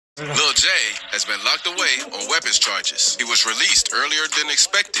Lil J has been locked away on weapons charges. He was released earlier than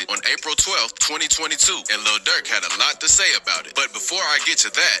expected on April 12th, 2022, and Lil Durk had a lot to say about it. But before I get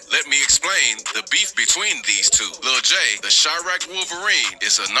to that, let me explain the beef between these two. Lil J, the Chiraq Wolverine,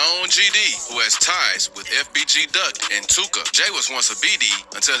 is a known GD who has ties with FBG Duck and Tuka. J was once a BD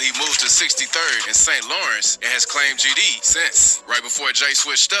until he moved to 63rd in St. Lawrence and has claimed GD since. Right before J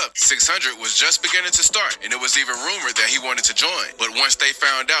switched up, 600 was just beginning to start, and it was even rumored that he wanted to join. But once they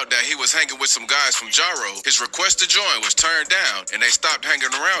found out that he was hanging with some guys from Jaro, his request to join was turned down, and they stopped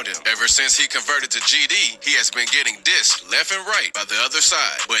hanging around him. Ever since he converted to GD, he has been getting dissed left and right by the other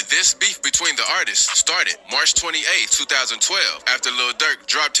side. But this beef between the artists started March 28, 2012, after Lil Durk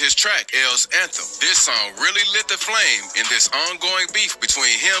dropped his track, L's Anthem. This song really lit the flame in this ongoing beef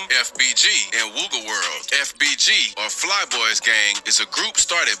between him, FBG, and Wooga World. FBG, or Flyboys Gang, is a group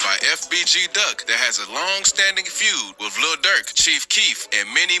started by FBG Duck that has a long-standing feud with Lil Durk, Chief Keef, and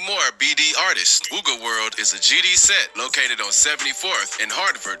many more BD artists. Wooga World is a GD set located on 74th in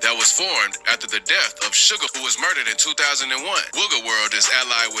Hartford that was formed after the death of Sugar, who was murdered in 2001. Wooga World is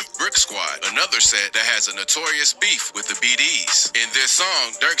allied with Brick Squad, another set that has a notorious beef with the BDs. In this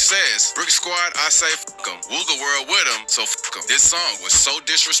song, Durk says, "Brick Squad, I say fuck 'em. Wooga World with 'em, so fuck 'em." This song was so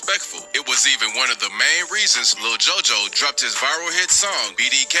disrespectful. It was even one of the main reasons Lil Jojo dropped his viral hit song,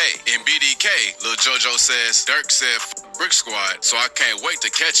 BDK. In BDK, Lil Jojo says, Durk said, Brick Squad, so I can't wait to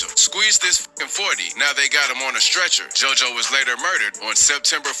catch him. Squeeze this fucking 40. Now they got him on a stretcher. JoJo was later murdered on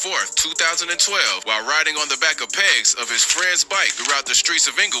September 4th, 2012, while riding on the back of pegs of his friend's bike throughout the streets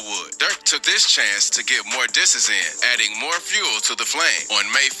of Inglewood. Durk took this chance to get more disses in, adding more fuel to the flame.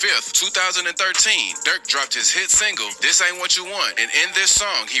 On May 5th, 2013, Durk dropped his hit single, This Ain't What You Want, and in this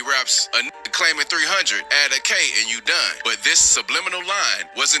song, he raps, "A nigga claiming 300, add a K and you done." But this subliminal line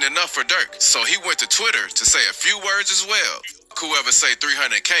wasn't enough for Durk, so he went to Twitter to say a few words as well. Whoever say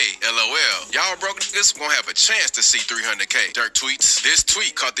 300K, LOL. Y'all broke niggas won't have a chance to see 300K, Durk tweets. This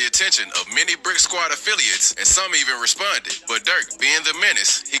tweet caught the attention of many Brick Squad affiliates, and some even responded. But Durk, being the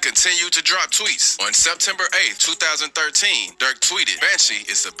menace, he continued to drop tweets. On September 8th, 2013, Durk tweeted, "Banshee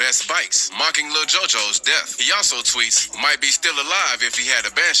is the best bikes," mocking Lil Jojo's death. He also tweets, "Might be still alive if he had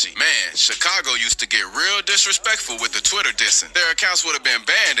a Banshee." Man, Chicago used to get real disrespectful with the Twitter dissing. Their accounts would have been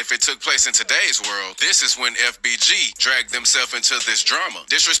banned if it took place in today's world. This is when FBG dragged themselves into this drama,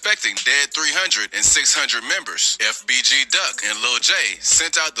 disrespecting dead 300 and 600 members. FBG Duck and Lil J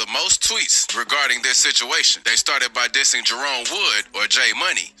sent out the most tweets regarding this situation. They started by dissing Jerome Wood, or J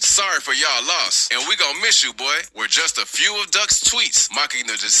Money. "Sorry for y'all loss, and we gon' miss you, boy," were just a few of Duck's tweets mocking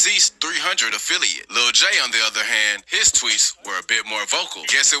the deceased 300 affiliate. Lil J, on the other hand, his tweets were a bit more vocal.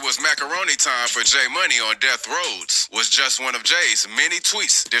 "Guess it was macaroni time for J Money on Death Roads," was just one of J's many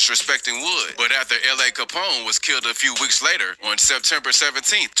tweets disrespecting Wood. But after L.A. Capone was killed a few weeks later, on September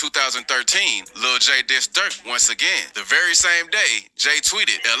 17th, 2013, Lil J dissed Durk once again. The very same day, J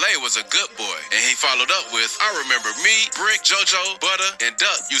tweeted, "LA was a good boy," and he followed up with, "I remember me, Brick, JoJo, Butter, and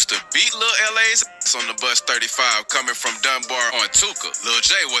Duck used to beat Lil LA's ass on the bus 35 coming from Dunbar on Tuka." Lil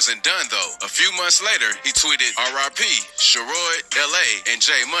J wasn't done though. A few months later, he tweeted, "RIP, Sherrod, LA, and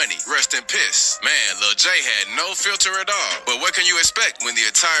J Money, rest in piss." Man, Lil J had no filter at all. But what can you expect when the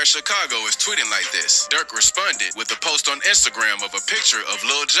entire Chicago is tweeting like this? Durk responded with a post on Instagram of a picture of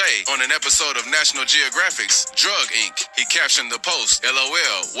Lil J on an episode of National Geographic's Drug Inc. He captioned the post,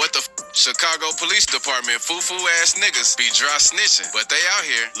 "LOL, what the f***, Chicago Police Department foo-foo ass niggas be dry snitching, but they out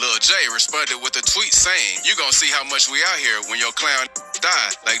here." Lil J responded with a tweet saying, "You gon' see how much we out here when your clown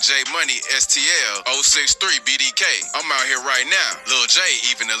die like J Money STL 063 BDK. I'm out here right now." Lil J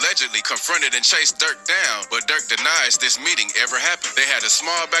even allegedly confronted and chased Durk down, but Durk denies this meeting ever happened. They had a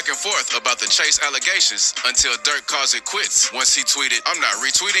small back and forth about the chase allegations until Durk calls it quits. Once he tweeted, "I'm not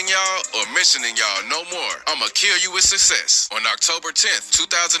retweeting y'all or mentioning y'all no more. I'ma kill you with success." On October 10th,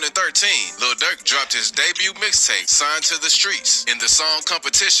 2013, Lil Durk dropped his debut mixtape, Signed to the Streets. In the song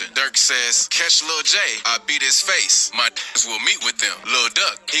Competition, Durk says, "Catch Lil J, I beat his face. My will meet with them." Lil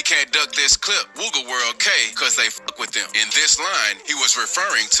Duck, he can't duck this clip, Wooga World K, cause they fuck with them. In this line, he was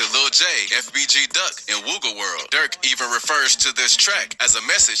referring to Lil J, FBG Duck, and Wooga World. Durk even refers to this track as a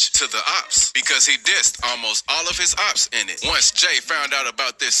message to the ops, because he dissed almost all of his ops in it. Once Jay found out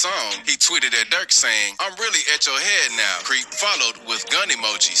about this song, he tweeted at Durk saying, "I'm really at your head now, creep," followed with gun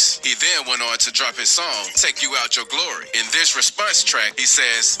emojis. He then went on to drop his song, Take You Out Your Glory. In this response track, he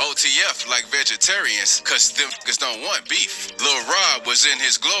says, "OTF like vegetarians, cause them niggas don't want beef." Lil Rob was in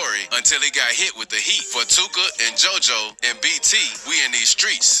his glory until he got hit with the heat. For Tuka and JoJo and BT, we in these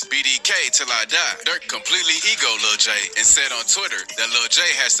streets. BDK till I die. Durk completely ego Lil J and said on Twitter that Lil J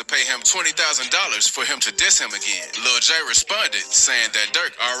has to pay him $20,000 for him to diss him again. Lil J responded saying that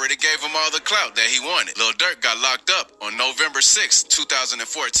Durk already gave him all the clout that he wanted. Lil Durk got locked up on November 6,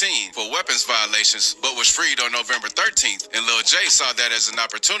 2014 for weapons violations, but was freed on November 13th, and Lil J saw that as an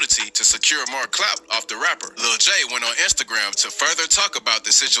opportunity to secure more clout off the rapper. Lil J went on Instagram to further talk about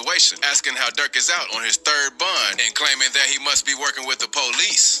the situation, asking how Durk is out on his third bond and claiming that he must be working with the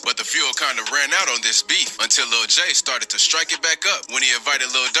police. But the fuel kind of ran out on this beef until Lil J started to strike it back up when he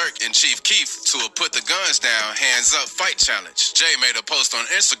invited Lil Durk and Chief Keef to a put the guns down, hands up fight challenge. Jay made a post on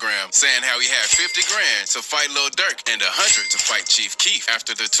Instagram saying how he had 50 grand to fight Lil Durk and 100 to fight Chief Keef.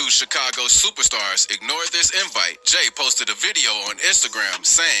 After the two Chicago superstars ignored this invite, Jay posted a video on Instagram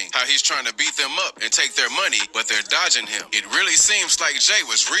saying how he's trying to beat them up and take their money, but they're dodging him. It really seems like Jay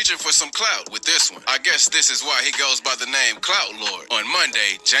was reaching for some clout with this one. I guess this is why he goes by the name Clout Lord. On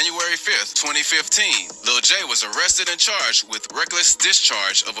Monday, January 5th, 2015, Lil J was arrested and charged with reckless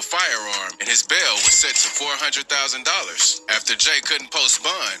discharge of a firearm, and his bail was set to $400,000. After Jay couldn't post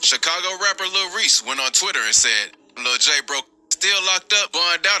bond, Chicago rapper Lil Reese went on Twitter and said, Lil J broke still locked up,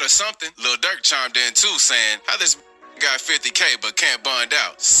 bond out or something. Lil Durk chimed in too saying, how this got 50K but can't bond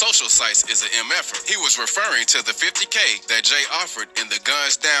out. Social Sites is an MFer. He was referring to the 50K that Jay offered in the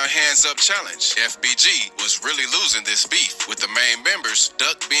Guns Down Hands Up challenge. FBG was really losing this beef, with the main members,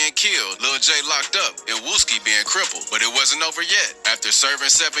 Duck being killed, Lil J locked up, and Wooski being crippled. But it wasn't over yet. After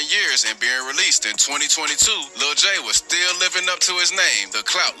serving 7 years and being released in 2022, Lil J was still living up to his name, the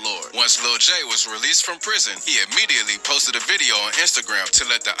Clout Lord. Once Lil J was released from prison, he immediately posted a video on Instagram to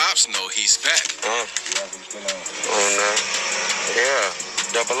let the ops know he's back. Yeah,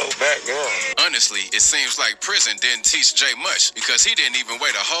 double O back, yeah. Honestly, it seems like prison didn't teach Jay much because he didn't even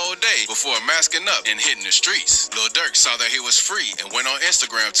wait a whole day before masking up and hitting the streets. Lil Durk saw that he was free and went on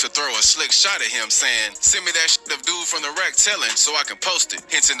Instagram to throw a slick shot at him saying, send me that shit of dude from the rack telling so I can post it,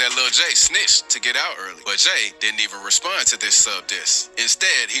 hinting that Lil J snitched to get out early. But Jay didn't even respond to this sub-diss.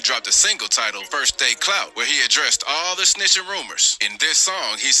 Instead, he dropped a single titled First Day Clout, where he addressed all the snitching rumors. In this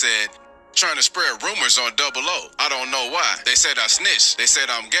song, he said, trying to spread rumors on Double O. I don't know why. They said I snitched. They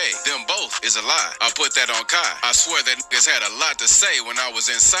said I'm gay. Them both is a lie. I put that on Kai. I swear that niggas had a lot to say when I was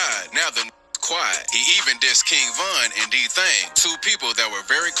inside. Now them quiet. He even dissed King Von and D-Thang, two people that were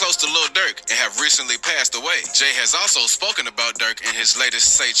very close to Lil Durk and have recently passed away. Jay has also spoken about Durk in his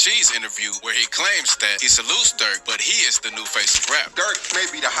latest Say Cheese interview, where he claims that he salutes Durk, but he is the new face of rap. Durk may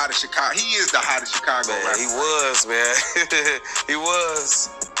be the hottest Chicago. He is the hottest Chicago rapper. He was, man. He was.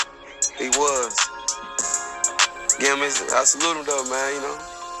 He was. Yeah, I salute him though, man, you know.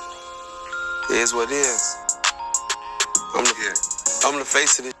 It is what it is. I'm the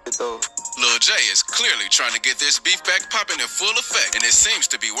face of this shit though. Lil J is clearly trying to get this beef back popping in full effect, and it seems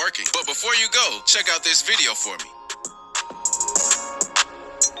to be working. But before you go, check out this video for me.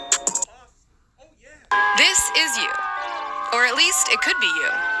 This is you. Or at least it could be you.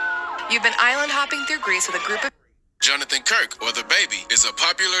 You've been island hopping through Greece with a group of Jonathan Kirk, or The Baby, is a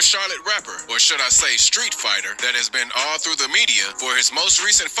popular Charlotte rapper, or should I say street fighter, that has been all through the media for his most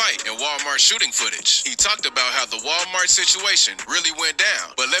recent fight in Walmart shooting footage. He talked about how the Walmart situation really went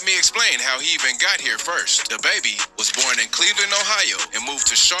down, but let me explain how he even got here first. The Baby was born in Cleveland, Ohio, and moved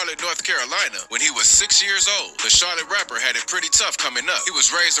to Charlotte, North Carolina when he was 6 years old. The Charlotte rapper had it pretty tough coming up. He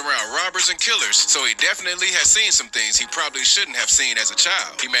was raised around robbers and killers, so he definitely has seen some things he probably shouldn't have seen as a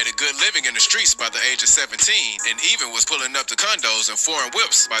child. He made a good living in the streets by the age of 17, and even was pulling up to condos and foreign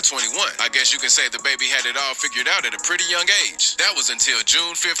whips by 21. I guess you can say The Baby had it all figured out at a pretty young age. That was until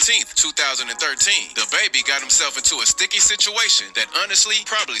June 15th, 2013. The Baby got himself into a sticky situation that honestly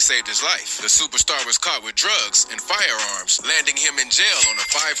probably saved his life. The superstar was caught with drugs and firearms, landing him in jail on a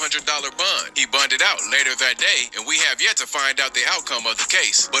 $500 bond. He bonded out later that day, and we have yet to find out the outcome of the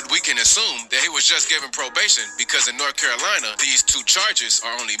case. But we can assume that he was just given probation because in North Carolina, these two charges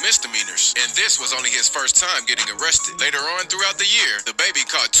are only misdemeanors. And this was only his first time getting arrested. Later on throughout the year, The Baby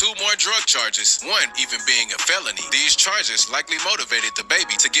caught 2 more drug charges, one even being a felony. These charges likely motivated The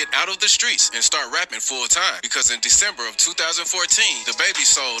Baby to get out of the streets and start rapping full time, because in December of 2014, The Baby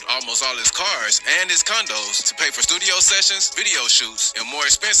sold almost all his cars and his condos to pay for studio sessions, video shoots, and more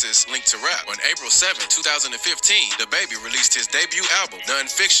expenses linked to rap. On April 7, 2015, The Baby released his debut album,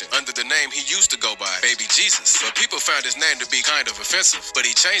 Nonfiction, under the name he used to go by, Baby Jesus. But people found his name to be kind of offensive, but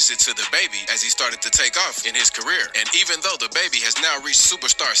he changed it to The Baby as he started to take off in his career. And even though The Baby has now reached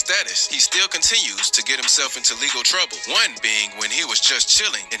superstar status, he still continues to get himself into legal trouble. One being when he was just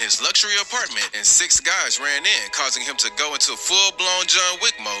chilling in his luxury apartment and 6 guys ran in, causing him to go into full-blown John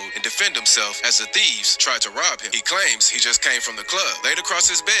Wick mode and defend himself as the thieves tried to rob him. He claims he just came from the club, laid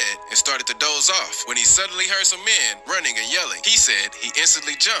across his bed, and started to doze off when he suddenly heard some men running and yelling. He said he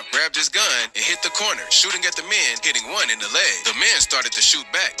instantly jumped, grabbed his gun, and hit the corner, shooting at the men, hitting one in the leg. The men started to shoot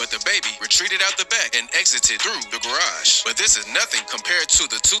back, but the baby retreated out the back and exited through the garage. But this is nothing compared to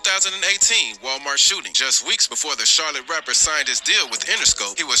the 2018 Walmart shooting. Just weeks before the Charlotte rapper signed his deal with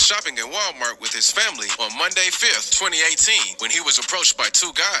Interscope, he was shopping in Walmart with his family on Monday 5th, 2018, when he was approached by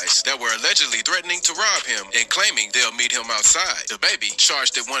two guys that were allegedly threatening to rob him and claiming they'll meet him outside. The baby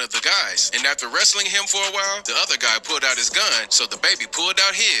charged at one of the guys, and after wrestling him for a while, the other guy pulled out his gun, so the baby pulled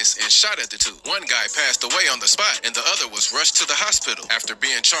out his and shot at the two. One guy passed away on the spot, and the other was rushed to the hospital. After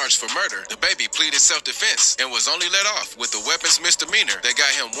being charged for murder, the baby pleaded self-defense and was only let off with the weapons misdemeanor that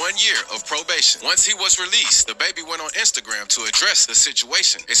got him 1 year of probation. Once he was released, the baby went on Instagram to address the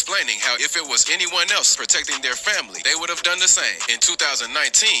situation, explaining how if it was anyone else protecting their family, they would have done the same. In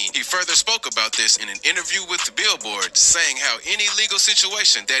 2019, he further spoke about this in an interview with Billboard, saying how any legal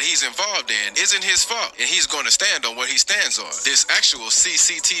situation that he's involved in isn't his fault, and he's going to stand on what he stands on. This actual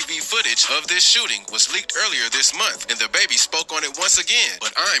CCTV footage of this shooting was leaked earlier this month, and the baby spoke on it once again,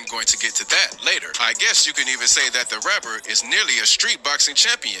 but I'm going to get to that later. I guess you can even say that the rapper is nearly a street boxing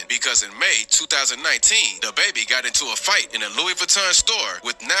champion, because in May 2019, the baby got into a fight in a Louis Vuitton store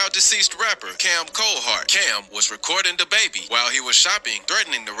with now deceased rapper Cam Coldheart. Cam was recording the baby while he was shopping,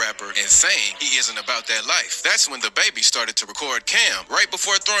 threatening the rapper and saying he isn't about that life. That's when the baby started to record Cam right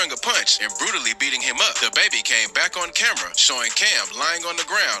before throwing a punch and brutally beating him up. The baby came back on camera showing Cam lying on the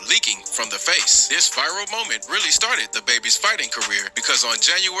ground, leaking from the face. This viral moment really started the baby's fighting career, because on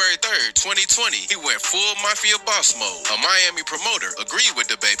January 3rd, 2020, he went full mafia boss mode. A Miami promoter agreed with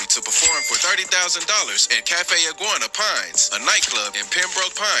the baby to perform for $30,000 at Cafe Iguana Pines, a nightclub in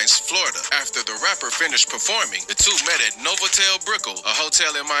Pembroke Pines, Florida. After the rapper finished performing, the two met at Novotel Brickell, a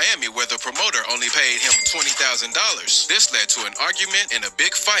hotel in Miami where the promoter only paid him $20,000. This led to an argument and a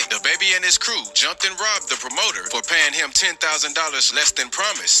big fight. The baby and his crew jumped and robbed the promoter for paying him $10,000 less than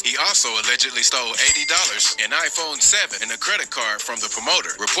promised. He also allegedly stole $80, an iPhone 7, and a credit card from the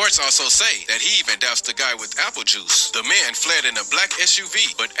promoter. Reports also say that he even doused the guy with apple juice. The man fled in a black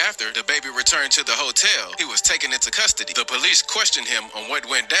SUV, but after the baby returned to the hotel, he was taken into custody. The police questioned him on what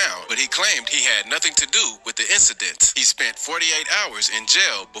went down, but he claimed he had nothing to do with the incident. He spent 48 hours in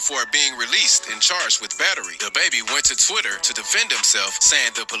jail before being released and charged with battery. The baby went to Twitter to defend himself,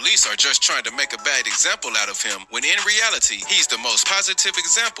 saying the police are just trying to make a bad example out of him, when in reality, he's the most positive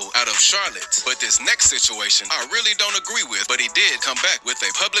example out of Charlotte. But this next situation, I really don't agree with, but he did come back with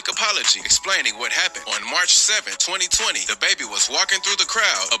a public apology explaining what happened. On March 7, 2020, the baby was walking through the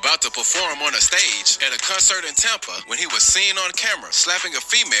crowd about to perform on a stage at a concert in Tampa when he was seen on camera slapping a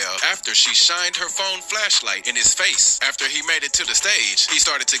female after she shined her phone flashlight in his face. After he made it to the stage, he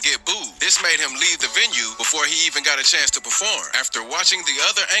started to get booed. This made him leave the venue before he even got a chance to perform. After watching the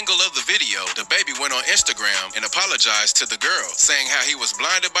other angle of the video, the baby went on Instagram and apologized to the girl, saying how he was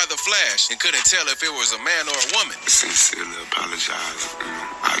blinded by the flash and couldn't tell if it was a man or a woman. Sincerely apologize.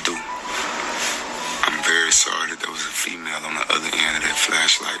 I do. I'm very sorry that there was a female on the other end of that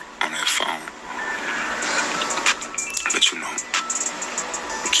flashlight on that phone. But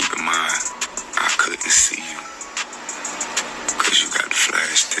keep in mind, I couldn't see you because you got the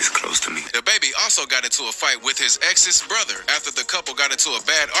flash this close to me. The baby also got into a fight with his ex's brother after the couple got into a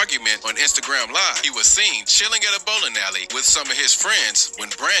bad argument on Instagram Live. He was seen chilling at a bowling alley with some of his friends when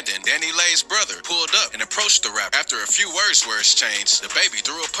Brandon, Danny Lay's brother, pulled up and approached the rapper. After a few words were exchanged, the baby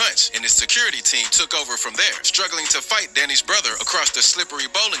threw a punch and his security team took over from there, struggling to fight Danny's brother across the slippery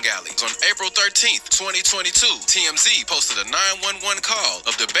bowling alley. On April 13th, 2022, TMZ posted a 911 call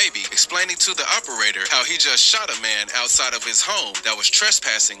of the baby explaining to the operator how he just shot a man outside of his home that was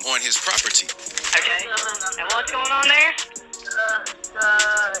trespassing on his property. Okay. And what's going on there?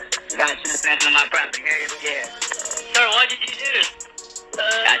 Got trespassing on my property. Yeah. Sir, what did you do?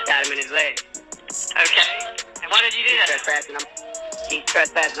 I shot him in his leg. Okay. And why did you do that? He's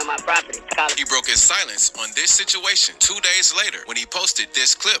trespassing on my property. He broke his silence on this situation 2 days later when he posted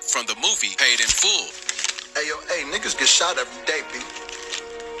this clip from the movie Paid in Full. Hey, niggas get shot every day, B.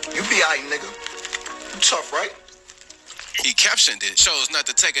 You be aight, nigga. You tough, right? He captioned it, chose not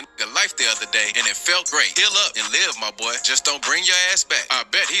to take a nigga life the other day, and it felt great. Heal up and live, my boy. Just don't bring your ass back. I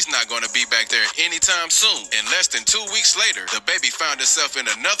bet he's not going to be back there anytime soon. And less than 2 weeks later, the baby found himself in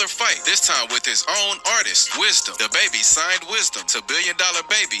another fight, this time with his own artist, Wisdom. The baby signed Wisdom to Billion Dollar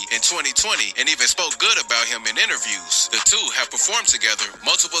Baby in 2020 and even spoke good about him in interviews. The two have performed together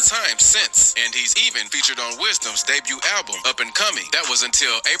multiple times since, and he's even featured on Wisdom's debut album, Up and Coming. That was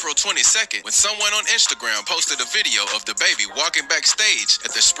until April 22nd when someone on Instagram posted a video of the Baby walking backstage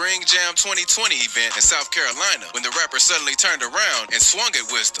at the Spring Jam 2020 event in South Carolina when the rapper suddenly turned around and swung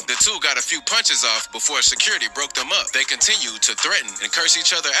at Wisdom. The two got a few punches off before security broke them up. They continued to threaten and curse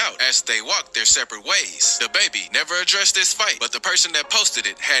each other out as they walked their separate ways. The Baby never addressed this fight, but the person that posted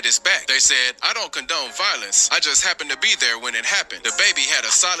it had his back. They said, "I don't condone violence. I just happened to be there when it happened. The Baby had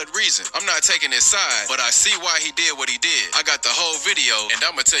a solid reason. I'm not taking his side, but I see why he did what he did. I got the whole video, and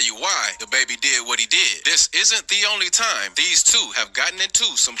I'm gonna tell you why the Baby did what he did." This isn't the only time these two have gotten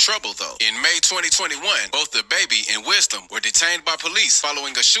into some trouble, though. In May 2021, both the Baby and Wisdom were detained by police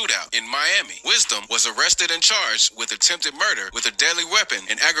following a shootout in Miami. Wisdom was arrested and charged with attempted murder with a deadly weapon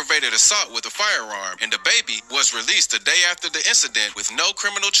and aggravated assault with a firearm, and the Baby was released the day after the incident with no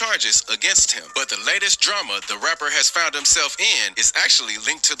criminal charges against him. But the latest drama the rapper has found himself in is actually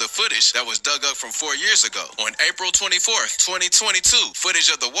linked to the footage that was dug up from 4 years ago. On April 24th, 2022, footage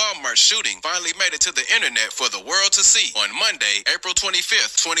of the Walmart shooting finally made it to the internet for the world to see. On Monday, April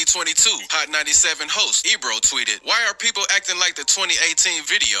 25th, 2022, Hot 97 host Ebro tweeted, "Why are people acting like the 2018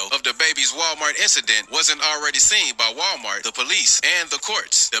 video of the Baby's Walmart incident wasn't already seen by Walmart, the police, and the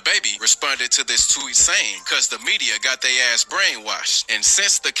courts?" The Baby responded to this tweet saying, "Cause the media got their ass brainwashed, and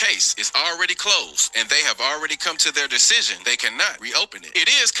since the case is already closed and they have already come to their decision, they cannot reopen it." It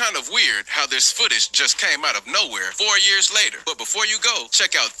is kind of weird how this footage just came out of nowhere 4 years later. But before you go,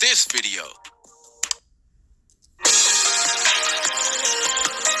 check out this video.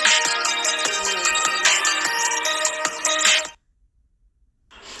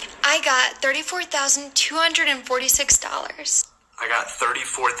 I got $34,246. I got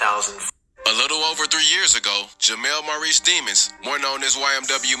 $34,000. A little over 3 years ago, Jamel Maurice Demons, more known as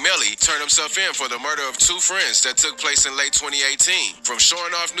YMW Melly, turned himself in for the murder of 2 friends that took place in late 2018. From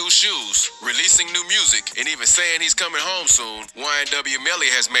showing off new shoes, releasing new music, and even saying he's coming home soon, YMW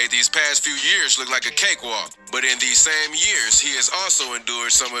Melly has made these past few years look like a cakewalk. But in these same years, he has also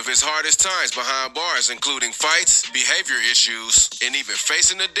endured some of his hardest times behind bars, including fights, behavior issues, and even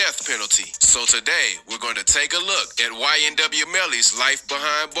facing the death penalty. So today, we're going to take a look at YNW Melly's life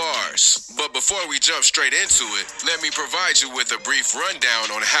behind bars. But before we jump straight into it, let me provide you with a brief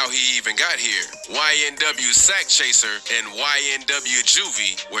rundown on how he even got here. YNW Sack Chaser and YNW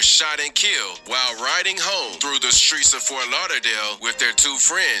Juvie were shot and killed while riding home through the streets of Fort Lauderdale with their 2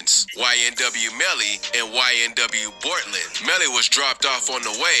 friends, YNW Melly and YNW Bortland. Melly was dropped off on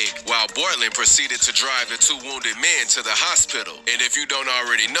the way while Bortland proceeded to drive the 2 wounded men to the hospital. And if you don't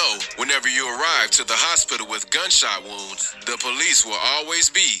already know, whenever you arrive to the hospital with gunshot wounds, the police will always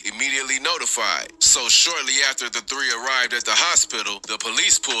be immediately notified. So shortly after the 3 arrived at the hospital, the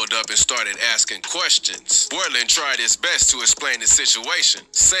police pulled up and started asking questions. Bortland tried his best to explain the situation,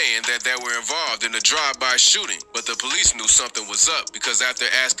 saying that they were involved in a drive-by shooting, but the police knew something was up because after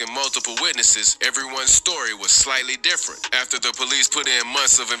asking multiple witnesses, everyone's story was slightly different. After the police put in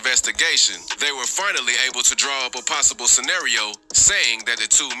months of investigation, they were finally able to draw up a possible scenario, saying that the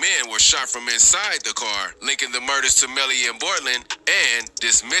 2 men were shot from inside the car, linking the murders to Melly and Bortland, and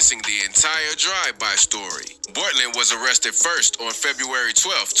dismissing the entire drive-by story. Bortland was arrested first on February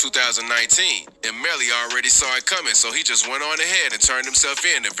 12, 2019, and Melly already saw it coming, so he just went on ahead and turned himself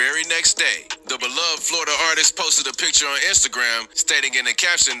in the very next day. The beloved Florida artist posted a picture on Instagram stating in the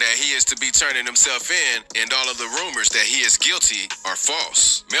caption that he is to be turning himself in, and all of the rumors that he is guilty are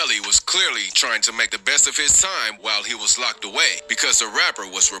false. Melly was clearly trying to make the best of his time while he was locked away, because the rapper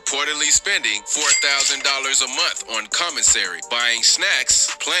was reportedly spending $4,000 a month on commissary, buying snacks,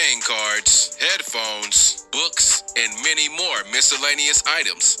 playing cards, headphones, books, and many more miscellaneous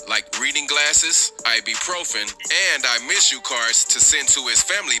items like reading glasses, ibuprofen, and I miss you cards to send to his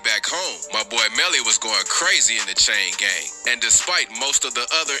family back home. My boy Melly was going crazy in the chain gang. And despite most of the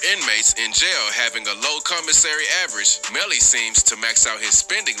other inmates in jail having a low commissary average, Melly seems to max out his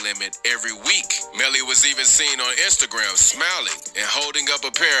spending limit every week. Melly was even seen on Instagram smiling and holding up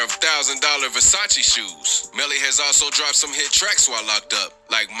a pair of $1,000 Versace shoes. Melly has also dropped some hit tracks while locked up,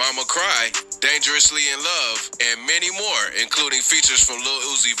 like Mama Cry, Dangerously in Love, and many more, including features from Lil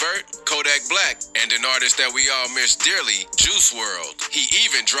Uzi Vert, Kodak Black, and an artist that we all miss dearly, Juice WRLD. He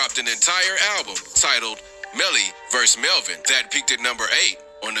even dropped an entire album titled Melly vs. Melvin that peaked at number 8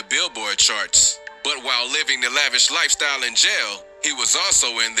 on the Billboard charts. But while living the lavish lifestyle in jail, he was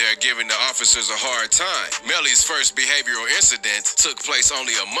also in there giving the officers a hard time. Melly's first behavioral incident took place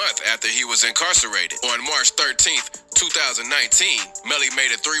only a month after he was incarcerated. On March 13th, 2019, Melly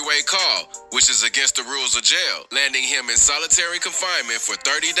made a 3-way call, which is against the rules of jail, landing him in solitary confinement for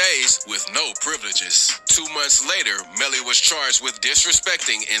 30 days with no privileges. 2 months later, Melly was charged with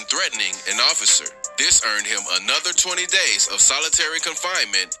disrespecting and threatening an officer. This earned him another 20 days of solitary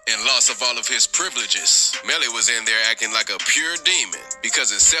confinement and loss of all of his privileges. Melly was in there acting like a pure demon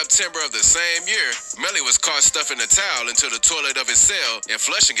because in September of the same year, Melly was caught stuffing a towel into the toilet of his cell and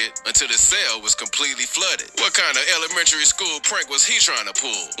flushing it until the cell was completely flooded. What kind of elementary school prank was he trying to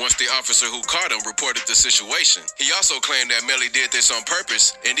pull? Once the officer who caught him reported the situation, he also claimed that Melly did this on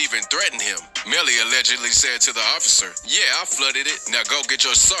purpose and even threatened him. Melly allegedly said to the officer, "Yeah, I flooded it. Now go get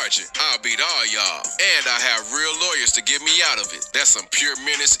your sergeant. I'll beat all y'all. And I have real lawyers to get me out of it." That's some pure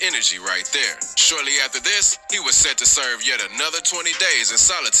menace energy right there. Shortly after this, he was set to serve yet another 20 days in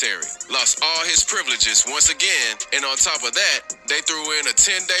solitary. Lost all his privileges once again, and on top of that, they threw in a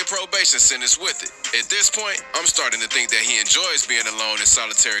 10-day probation sentence with it. At this point, I'm starting to think that he enjoys being alone in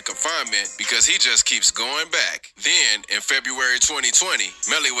solitary confinement because he just keeps going back. Then, in February 2020,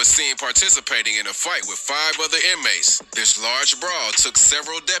 Melly was seen participating in a fight with 5 other inmates. This large brawl took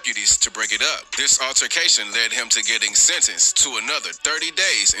several deputies to break it up. This altercation led him to getting sentenced to another 30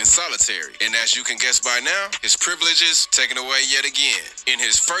 days in solitary. And as you can guess by now, his privileges taken away yet again. In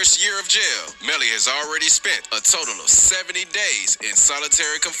his first year of jail, Melly has already spent a total of 70 days in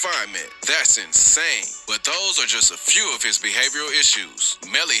solitary confinement. That's insane. But those are just a few of his behavioral issues.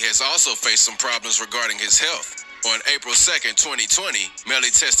 Melly has also faced some problems regarding his health. On April 2nd, 2020, Melly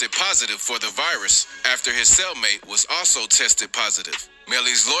tested positive for the virus after his cellmate was also tested positive.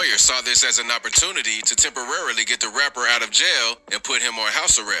 Melly's lawyer saw this as an opportunity to temporarily get the rapper out of jail and put him on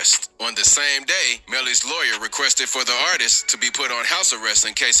house arrest. On the same day, Melly's lawyer requested for the artist to be put on house arrest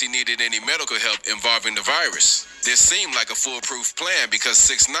in case he needed any medical help involving the virus. This seemed like a foolproof plan because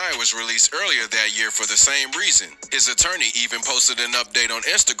 6ix9ine was released earlier that year for the same reason. His attorney even posted an update on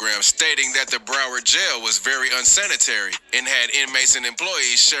Instagram stating that the Broward jail was very unsanitary and had inmates and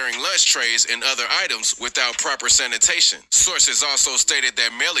employees sharing lunch trays and other items without proper sanitation. Sources also stated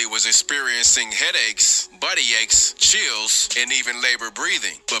that Melly was experiencing headaches, body aches, chills, and even labored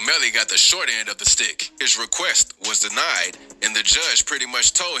breathing. But Melly got the short end of the stick. His request was denied, and the judge pretty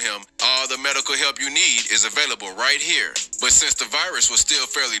much told him all the medical help you need is available right here. But since the virus was still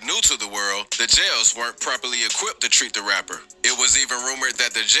fairly new to the world, the jails weren't properly equipped to treat the rapper. It was even rumored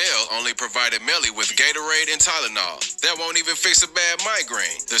that the jail only provided Melly with Gatorade and Tylenol. That won't even fix a bad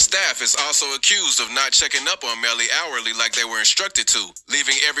migraine. The staff is also accused of not checking up on Melly hourly like they were instructed to,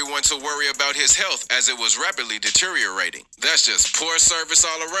 leaving everyone to worry about his health as it was rapidly deteriorating. That's just poor service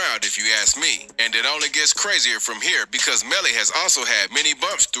all around if you ask me. And it only gets crazier from here because Melly has also had many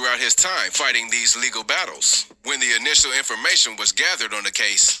bumps throughout his time fighting these legal battles. When the initial information was gathered on the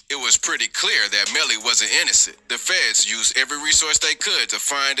case, it was pretty clear that Melly wasn't innocent. The feds used every resource they could to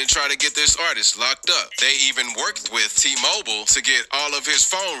find and try to get this artist locked up. They even worked with T-Mobile to get all of his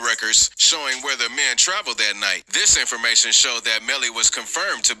phone records showing where the men traveled that night. This information showed that Melly was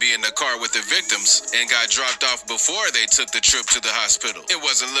confirmed to be in the car with the victims and got dropped off before they took the trip to the hospital. It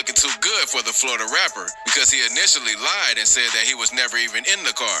wasn't looking too good for the Florida rapper because he initially lied and said that he was never even in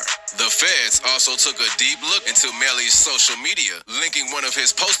the car. The feds also took a deep look into Melly's social media, linking one of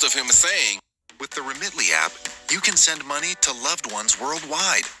his posts of him saying, "With the Remitly app, you can send money to loved ones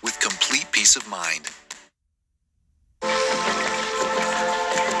worldwide with complete peace of mind."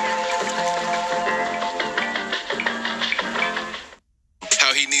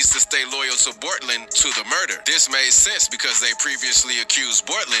 How he needs to stay loyal to Bortland to the murder. This made sense because they previously accused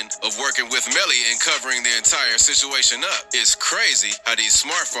Bortland of working with Melly and covering the entire situation up. It's crazy how these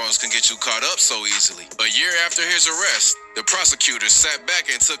smartphones can get you caught up so easily. A year after his arrest, the prosecutors sat back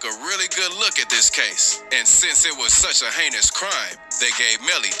and took a really good look at this case. And since it was such a heinous crime, they gave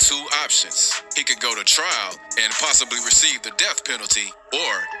Melly 2 options. He could go to trial and possibly receive the death penalty,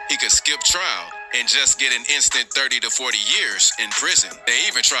 or he could skip trial and just get an instant 30 to 40 years in prison. They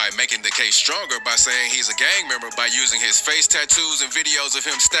even tried making the case stronger by saying he's a gang member by using his face tattoos and videos of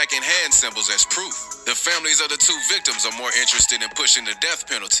him stacking hand symbols as proof. The families of the 2 victims are more interested in pushing the death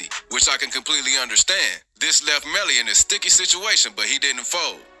penalty, which I can completely understand. This left Melly in a sticky situation, but he didn't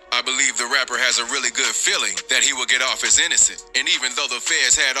fold. I believe the rapper has a really good feeling that he will get off as innocent. And even though the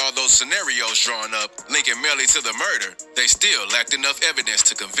feds had all those scenarios drawn up linking Melly to the murder, they still lacked enough evidence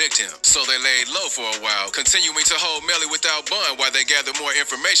to convict him. So they laid low for a while, continuing to hold Melly without bond while they gathered more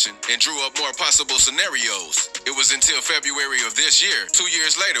information and drew up more possible scenarios. It was until February of this year, 2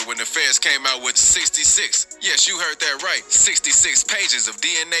 years later, when the feds came out with 66, yes, you heard that right, 66 pages of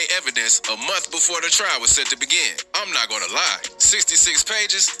DNA evidence a month before the trial was set to begin. I'm not gonna lie, 66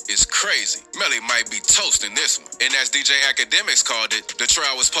 pages is crazy. Melly might be toast in this one. And as DJ Academics called it, the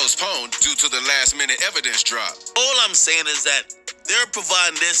trial was postponed due to the last-minute evidence drop. All I'm saying is that they're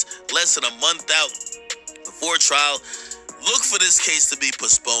providing this less than a month out before trial. Look for this case to be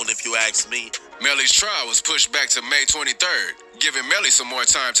postponed if you ask me. Melly's trial was pushed back to May 23rd, giving Melly some more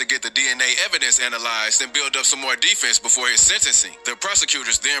time to get the DNA evidence analyzed and build up some more defense before his sentencing. The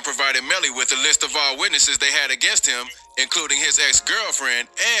prosecutors then provided Melly with a list of all witnesses they had against him, including his ex-girlfriend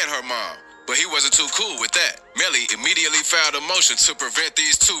and her mom. But he wasn't too cool with that. Melly immediately filed a motion to prevent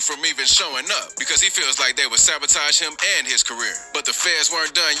these two from even showing up because he feels like they would sabotage him and his career. But the feds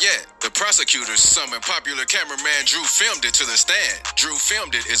weren't done yet. The prosecutors summoned popular cameraman Drew Filmed It to the stand. Drew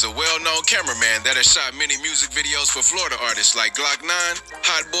Filmed It is a well-known cameraman that has shot many music videos for Florida artists like Glock 9,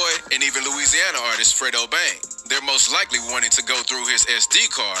 Hot Boy, and even Louisiana artist Fredo Bang. They're most likely wanting to go through his SD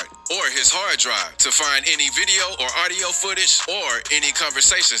card or his hard drive to find any video or audio footage or any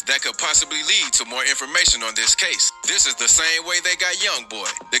conversations that could possibly lead to more information on this case. This is the same way they got Youngboy.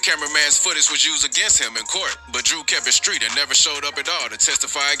 The cameraman's footage was used against him in court, but Drew kept it street and never showed up at all to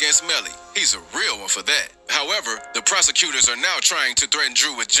testify against Melly. He's a real one for that. However, the prosecutors are now trying to threaten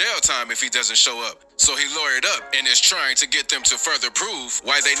Drew with jail time if he doesn't show up. So he lawyered up and is trying to get them to further prove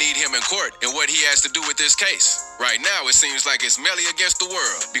why they need him in court and what he has to do with this case. Right now, it seems like it's Melly against the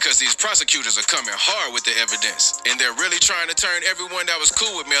world because these prosecutors are coming hard with the evidence and they're really trying to turn everyone that was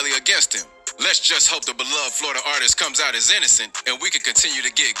cool with Melly against him. Let's just hope the beloved Florida artist comes out as innocent and we can continue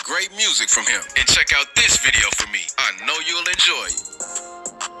to get great music from him. And check out this video for me. I know you'll enjoy it.